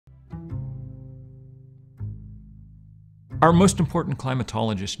Our most important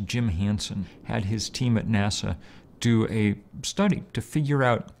climatologist, Jim Hansen, had his team at NASA do a study to figure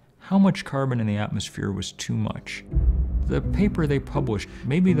out how much carbon in the atmosphere was too much. The paper they published,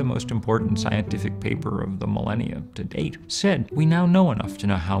 maybe the most important scientific paper of the millennia to date, said we now know enough to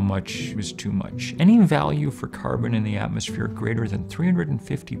know how much is too much. Any value for carbon in the atmosphere greater than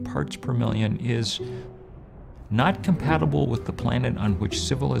 350 parts per million is not compatible with the planet on which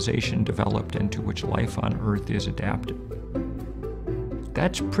civilization developed and to which life on Earth is adapted.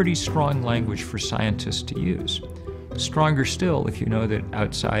 That's pretty strong language for scientists to use. Stronger still if you know that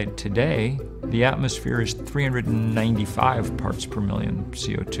outside today, the atmosphere is 395 parts per million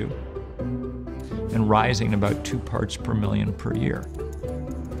CO2 and rising about 2 parts per million per year.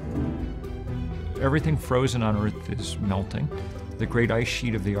 Everything frozen on Earth is melting. The great ice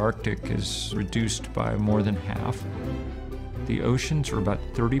sheet of the Arctic is reduced by more than half. The oceans are about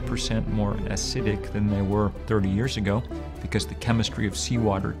 30% more acidic than they were 30 years ago because the chemistry of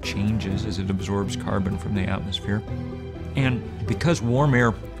seawater changes as it absorbs carbon from the atmosphere. And because warm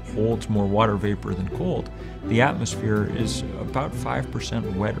air holds more water vapor than cold, the atmosphere is about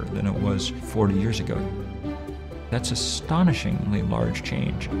 5% wetter than it was 40 years ago. That's astonishingly large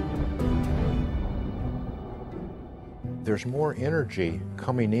change. There's more energy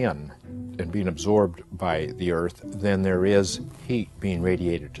coming in and being absorbed by the Earth than there is heat being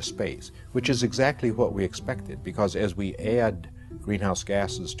radiated to space, which is exactly what we expected, because as we add greenhouse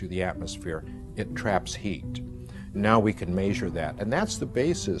gases to the atmosphere, it traps heat. Now we can measure that, and that's the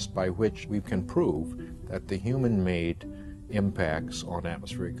basis by which we can prove that the human-made impacts on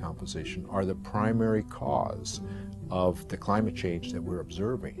atmospheric composition are the primary cause of the climate change that we're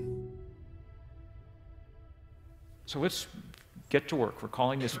observing. So let's get to work. We're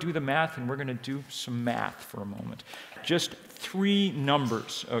calling this Do the Math, and we're going to do some math for a moment. Just 3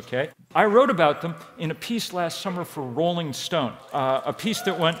 numbers, okay? I wrote about them in a piece last summer for Rolling Stone, a piece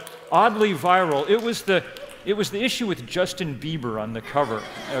that went oddly viral. It was the issue with Justin Bieber on the cover,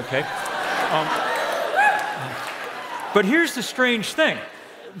 okay? But here's the strange thing.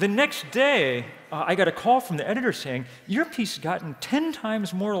 The next day, I got a call from the editor saying, your piece has gotten 10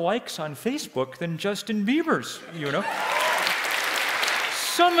 times more likes on Facebook than Justin Bieber's, you know?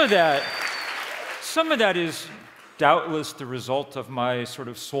 Some of that is doubtless the result of my sort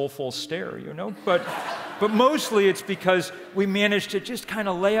of soulful stare, you know? But mostly it's because we managed to just kind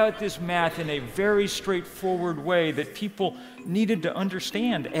of lay out this math in a very straightforward way that people needed to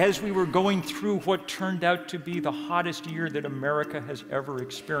understand as we were going through what turned out to be the hottest year that America has ever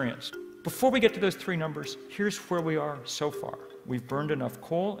experienced. Before we get to those 3 numbers, here's where we are so far. We've burned enough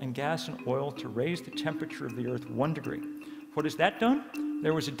coal and gas and oil to raise the temperature of the Earth 1 degree. What has that done?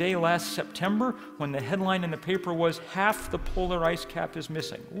 There was a day last September when the headline in the paper was, half the polar ice cap is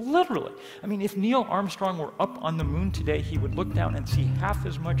missing. Literally. I mean, if Neil Armstrong were up on the moon today, he would look down and see half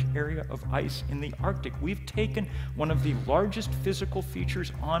as much area of ice in the Arctic. We've taken one of the largest physical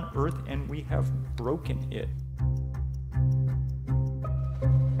features on Earth and we have broken it.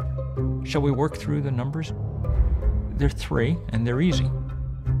 Shall we work through the numbers? They're 3 and they're easy.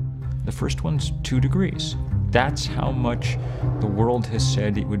 The first one's 2 degrees. That's how much the world has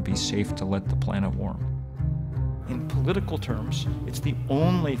said it would be safe to let the planet warm. In political terms, it's the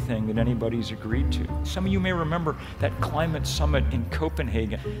only thing that anybody's agreed to. Some of you may remember that climate summit in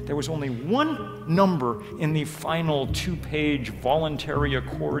Copenhagen. There was only one number in the final 2-page voluntary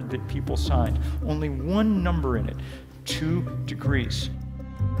accord that people signed. Only one number in it, 2 degrees.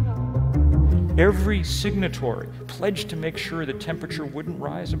 Every signatory pledged to make sure the temperature wouldn't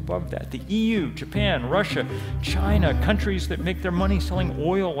rise above that. The EU, Japan, Russia, China, countries that make their money selling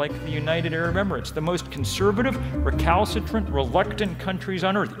oil like the United Arab Emirates, the most conservative, recalcitrant, reluctant countries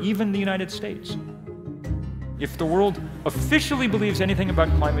on Earth, even the United States. If the world officially believes anything about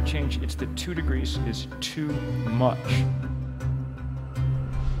climate change, it's that 2 degrees is too much.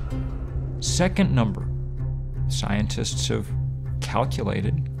 Second number, scientists have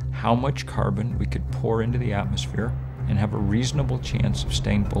calculated how much carbon we could pour into the atmosphere and have a reasonable chance of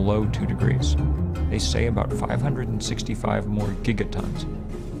staying below 2 degrees. They say about 565 more gigatons.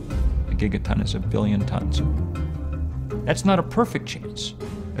 A gigaton is 1 billion tons. That's not a perfect chance.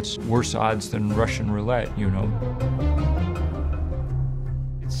 That's worse odds than Russian roulette, you know.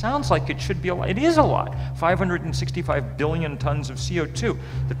 It sounds like it should be a lot. It is a lot. 565 billion tons of CO2.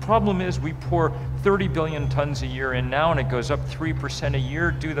 The problem is we pour 30 billion tons a year in now, and it goes up 3% a year.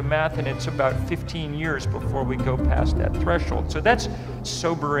 Do the math, and it's about 15 years before we go past that threshold. So that's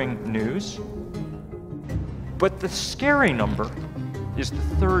sobering news. But the scary number is the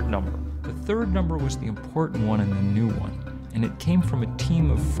 3rd number. The 3rd number was the important one and the new one, and it came from a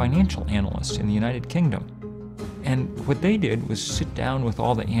team of financial analysts in the United Kingdom. And what they did was sit down with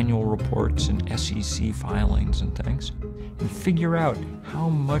all the annual reports and SEC filings and things and figure out how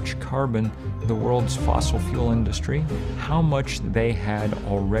much carbon the world's fossil fuel industry, how much they had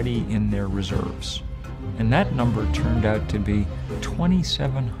already in their reserves. And that number turned out to be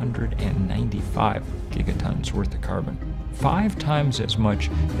 2,795 gigatons worth of carbon. 5 times as much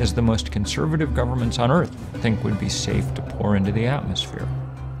as the most conservative governments on Earth think would be safe to pour into the atmosphere.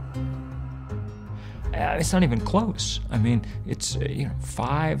 It's not even close. I mean, it's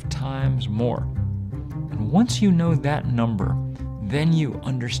 5 times more. And once you know that number, then you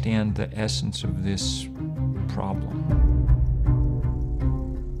understand the essence of this problem.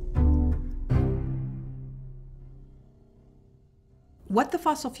 What the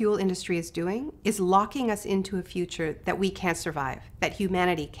fossil fuel industry is doing is locking us into a future that we can't survive, that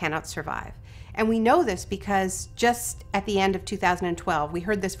humanity cannot survive. And we know this because just at the end of 2012, we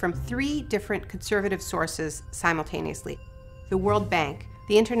heard this from 3 different conservative sources simultaneously. The World Bank,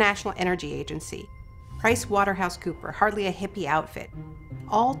 the International Energy Agency, PricewaterhouseCoopers, hardly a hippie outfit,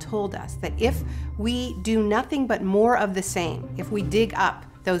 all told us that if we do nothing but more of the same, if we dig up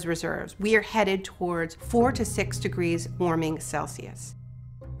those reserves, we are headed towards 4 to 6 degrees warming Celsius.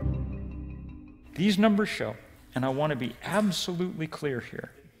 These numbers show, and I want to be absolutely clear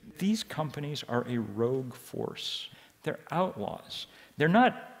here, these companies are a rogue force. They're outlaws. They're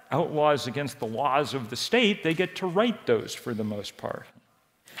not outlaws against the laws of the state. They get to write those for the most part.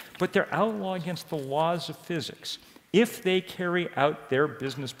 But they're outlaw against the laws of physics. If they carry out their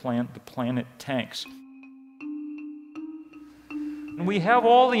business plan, the planet tanks. And we have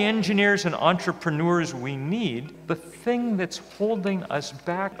all the engineers and entrepreneurs we need. The thing that's holding us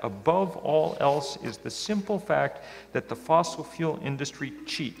back above all else is the simple fact that the fossil fuel industry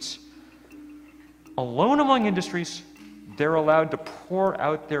cheats. Alone among industries, they're allowed to pour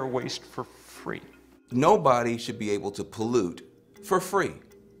out their waste for free. Nobody should be able to pollute for free.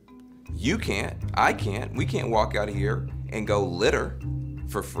 You can't, I can't, we can't walk out of here and go litter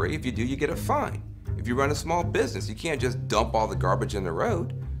for free. If you do, you get a fine. If you run a small business, you can't just dump all the garbage in the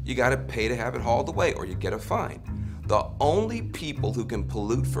road. You got to pay to have it hauled away or you get a fine. The only people who can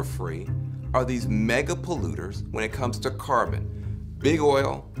pollute for free are these mega polluters when it comes to carbon. Big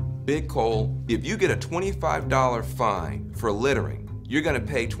oil, big coal. If you get a $25 fine for littering, you're going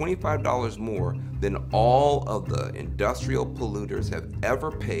to pay $25 more than all of the industrial polluters have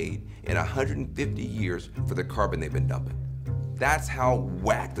ever paid in 150 years for the carbon they've been dumping. That's how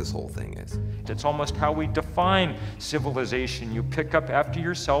whack this whole thing is. It's almost how we define civilization. You pick up after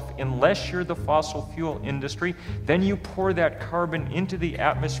yourself, unless you're the fossil fuel industry, then you pour that carbon into the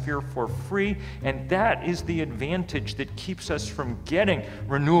atmosphere for free, and that is the advantage that keeps us from getting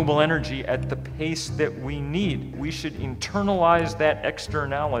renewable energy at the pace that we need. We should internalize that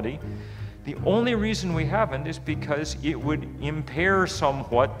externality. The only reason we haven't is because it would impair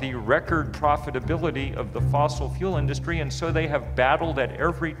somewhat the record profitability of the fossil fuel industry, and so they have battled at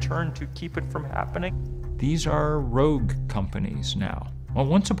every turn to keep it from happening. These are rogue companies now. Well,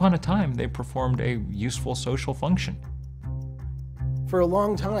 once upon a time, they performed a useful social function. For a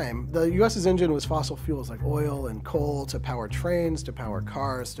long time, the U.S.'s engine was fossil fuels like oil and coal to power trains, to power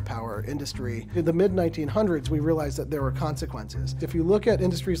cars, to power industry. In the mid-1900s, we realized that there were consequences. If you look at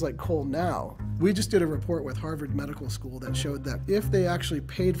industries like coal now, we just did a report with Harvard Medical School that showed that if they actually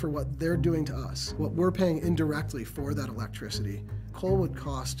paid for what they're doing to us, what we're paying indirectly for that electricity, coal would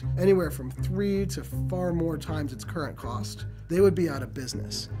cost anywhere from 3 to far more times its current cost. They would be out of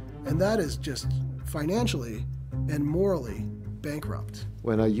business. And that is just financially and morally bankrupt.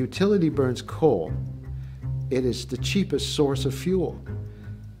 When a utility burns coal, it is the cheapest source of fuel,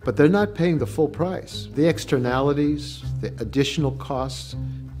 but they're not paying the full price. The externalities, the additional costs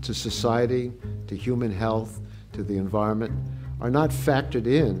to society, to human health, to the environment, are not factored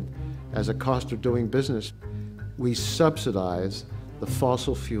in as a cost of doing business. We subsidize the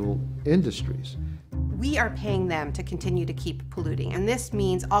fossil fuel industries. We are paying them to continue to keep polluting, and this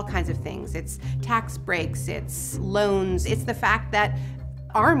means all kinds of things. It's tax breaks, it's loans, it's the fact that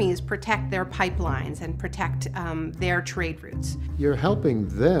armies protect their pipelines and protect their trade routes. You're helping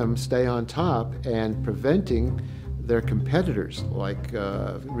them stay on top and preventing their competitors, like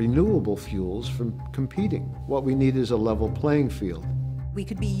renewable fuels, from competing. What we need is a level playing field. We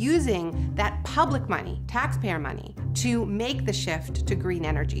could be using that public money, taxpayer money, to make the shift to green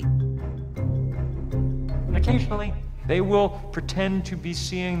energy. Occasionally, they will pretend to be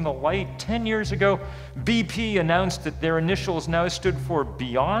seeing the light. 10 years ago, BP announced that their initials now stood for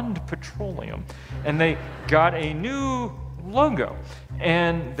Beyond Petroleum, and they got a new logo.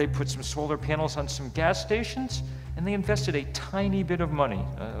 And they put some solar panels on some gas stations, and they invested a tiny bit of money,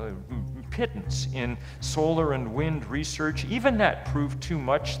 pittance in solar and wind research. Even that proved too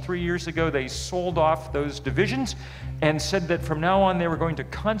much 3 years ago. They sold off those divisions and said that from now on they were going to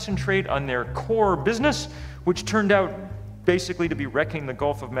concentrate on their core business, which turned out basically to be wrecking the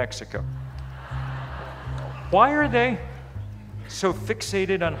Gulf of Mexico. Why are they so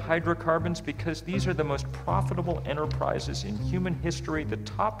fixated on hydrocarbons? Because these are the most profitable enterprises in human history. The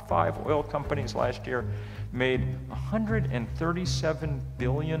top 5 oil companies last year made $137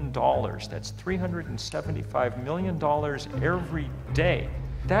 billion. That's $375 million every day.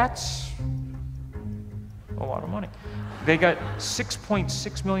 That's a lot of money. They got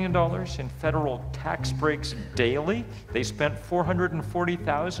 $6.6 million in federal tax breaks daily. They spent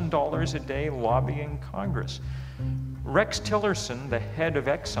 $440,000 a day lobbying Congress. Rex Tillerson, the head of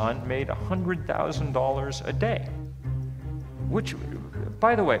Exxon, made $100,000 a day. Which,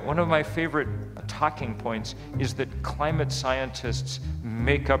 by the way, one of my favorite talking points is that climate scientists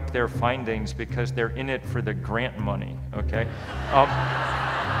make up their findings because they're in it for the grant money, okay?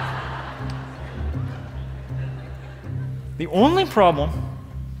 The only problem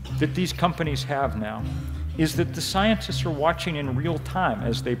that these companies have now is that the scientists are watching in real time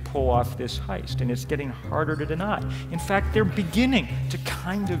as they pull off this heist, and it's getting harder to deny. In fact, they're beginning to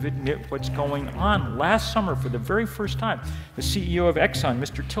kind of admit what's going on. Last summer, for the very first time, the CEO of Exxon,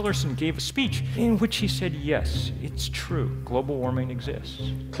 Mr. Tillerson, gave a speech in which he said, yes, it's true, global warming exists.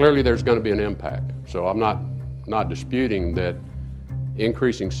 Clearly there's going to be an impact, so I'm not disputing that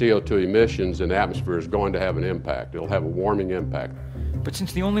increasing CO2 emissions in the atmosphere is going to have an impact. It'll have a warming impact. But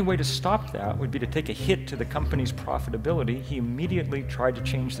since the only way to stop that would be to take a hit to the company's profitability, he immediately tried to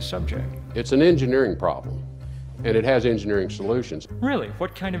change the subject. It's an engineering problem, and it has engineering solutions. Really?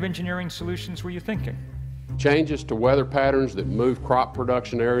 What kind of engineering solutions were you thinking? Changes to weather patterns that move crop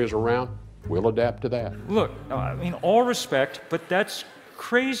production areas around, we'll adapt to that. Look, in all respect, but that's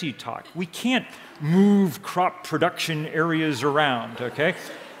crazy talk. We can't move crop production areas around, okay?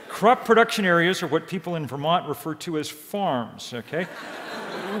 Crop production areas are what people in Vermont refer to as farms, okay?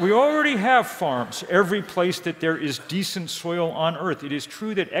 We already have farms every place that there is decent soil on Earth. It is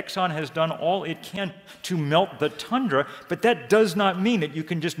true that Exxon has done all it can to melt the tundra, but that does not mean that you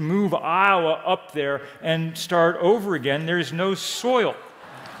can just move Iowa up there and start over again. There's no soil.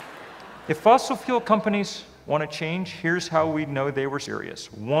 If fossil fuel companies want to change, here's how we know they were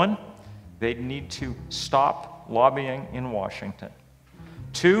serious. One, they'd need to stop lobbying in Washington.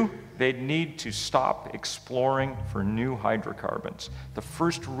 2, they'd need to stop exploring for new hydrocarbons. The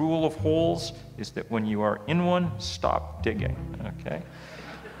first rule of holes is that when you are in one, stop digging, okay?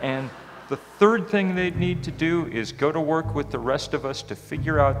 And the third thing they'd need to do is go to work with the rest of us to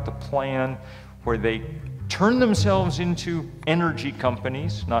figure out the plan where they turn themselves into energy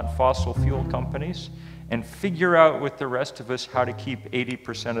companies, not fossil fuel companies, and figure out with the rest of us how to keep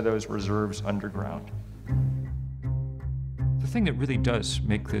 80% of those reserves underground. The thing that really does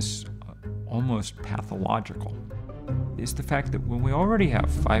make this almost pathological is the fact that when we already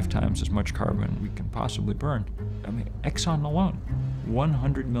have 5 times as much carbon we can possibly burn, I mean, Exxon alone,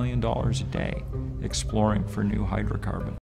 $100 million a day exploring for new hydrocarbon.